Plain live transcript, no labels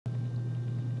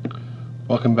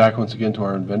Welcome back once again to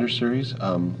our Inventor series.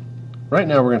 Right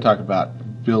now we're going to talk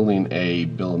about building a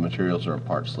bill of materials or a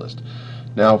parts list.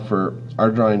 Now for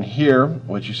our drawing here,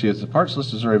 what you see is the parts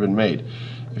list has already been made.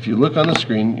 If you look on the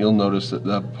screen, you'll notice that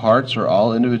the parts are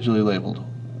all individually labeled,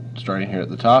 starting here at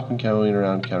the top and going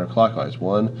around counterclockwise.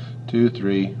 1, 2,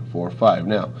 3, 4, 5.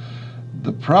 Now,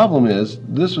 the problem is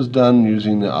this was done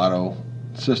using the auto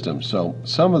system, so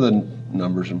some of the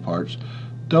numbers and parts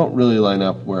don't really line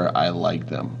up where I like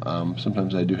them.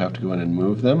 Sometimes I do have to go in and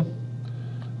move them,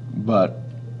 but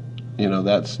you know,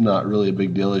 that's not really a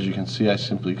big deal. As you can see, I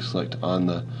simply select on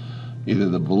either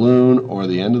the balloon or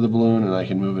the end of the balloon, and I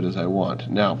can move it as I want.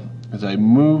 Now, as I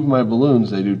move my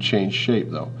balloons, they do change shape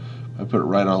though. If I put it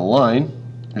right on the line,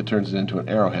 it turns it into an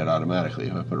arrowhead automatically.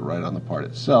 If I put it right on the part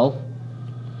itself,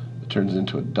 it turns it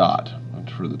into a dot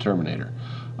for the Terminator.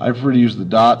 I prefer to use the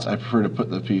dots. I prefer to put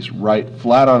the piece right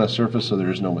flat on a surface so there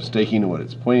is no mistaking what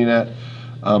it's pointing at.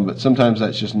 But sometimes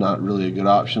that's just not really a good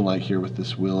option, like here with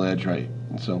this wheel edge, right?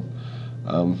 And so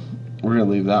we're going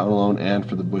to leave that one alone, and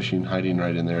for the bushing hiding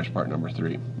right in there is part number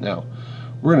 3. Now,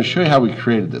 we're going to show you how we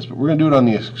created this, but we're going to do it on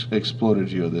the exploded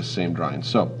view of this same drawing.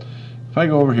 So if I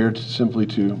go over here simply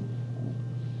to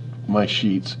my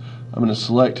sheets, I'm going to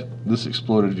select this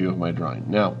exploded view of my drawing.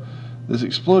 Now, this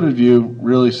exploded view,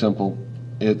 really simple.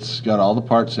 It's got all the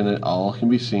parts in it, all can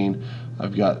be seen.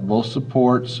 I've got both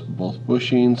supports, both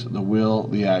bushings, the wheel,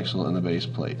 the axle, and the base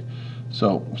plate.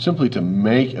 So simply to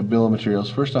make a bill of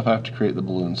materials, first off I have to create the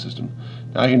balloon system.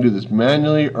 Now I can do this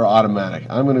manually or automatic.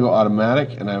 I'm going to go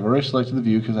automatic, and I've already selected the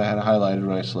view because I had it highlighted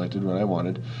when I selected what I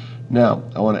wanted. Now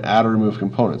I want to add or remove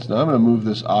components. Now I'm going to move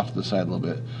this off to the side a little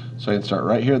bit. So I can start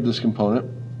right here at this component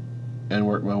and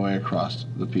work my way across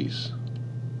the piece.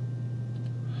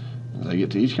 As I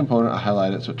get to each component, I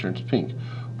highlight it so it turns pink.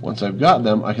 Once I've got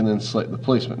them, I can then select the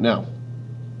placement. Now,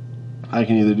 I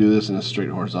can either do this in a straight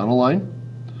horizontal line,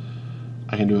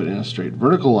 I can do it in a straight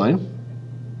vertical line,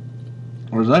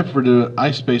 or as I prefer to do it, I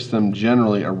space them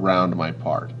generally around my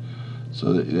part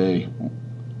so that they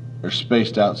are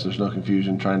spaced out so there's no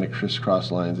confusion trying to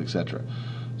crisscross lines, etc.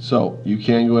 So you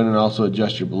can go in and also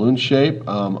adjust your balloon shape.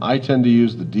 I tend to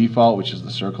use the default, which is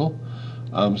the circle.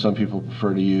 Some people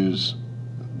prefer to use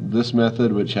this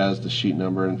method, which has the sheet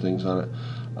number and things on it.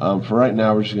 For right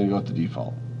now, we're just going to go with the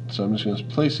default. So I'm just going to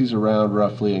place these around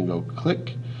roughly and go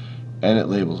click, and it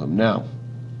labels them. Now,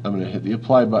 I'm going to hit the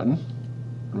apply button,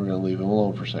 and we're going to leave them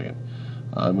alone for a second.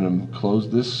 I'm going to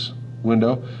close this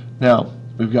window. Now,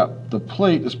 we've got the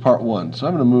plate is part 1, so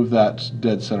I'm going to move that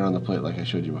dead center on the plate like I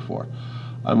showed you before.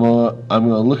 I'm going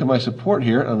to look at my support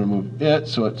here, and I'm going to move it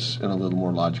so it's in a little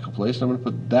more logical place, and I'm going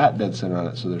to put that dead center on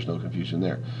it so there's no confusion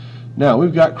there. Now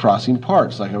we've got crossing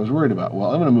parts like I was worried about.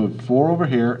 Well, I'm going to move 4 over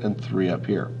here and 3 up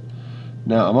here.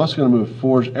 Now I'm also going to move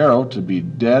 4's arrow to be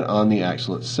dead on the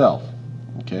axle itself.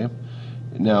 Okay.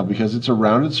 Now because it's a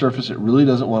rounded surface, it really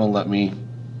doesn't want to let me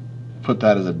put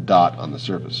that as a dot on the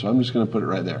surface. So I'm just going to put it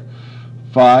right there.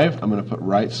 5, I'm going to put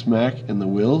right smack in the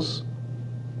wheels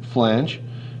flange,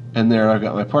 and there I've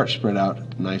got my parts spread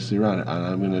out nicely around it. And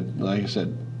I'm going to, like I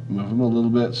said, move them a little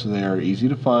bit so they are easy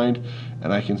to find,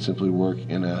 and I can simply work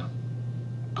in a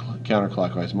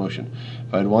counterclockwise motion.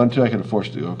 If I'd wanted to, I could have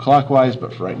forced it to go clockwise,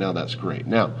 but for right now that's great.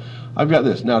 Now I've got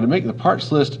this. Now to make the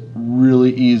parts list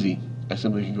really easy, I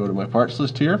simply can go to my parts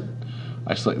list here.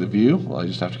 I select the view. Well, I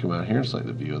just have to come out here and select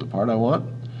the view of the part I want.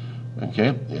 Okay,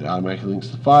 it automatically links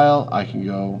the file. I can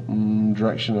go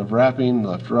direction of wrapping,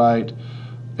 left, right,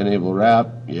 enable wrap,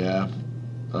 yeah.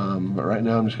 But right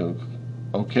now I'm just going to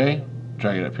OK,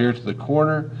 drag it up here to the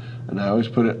corner, and I always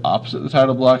put it opposite the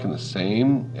title block in the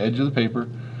same edge of the paper.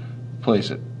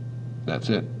 Place it. That's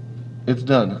it. It's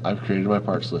done. I've created my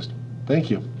parts list.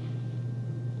 Thank you.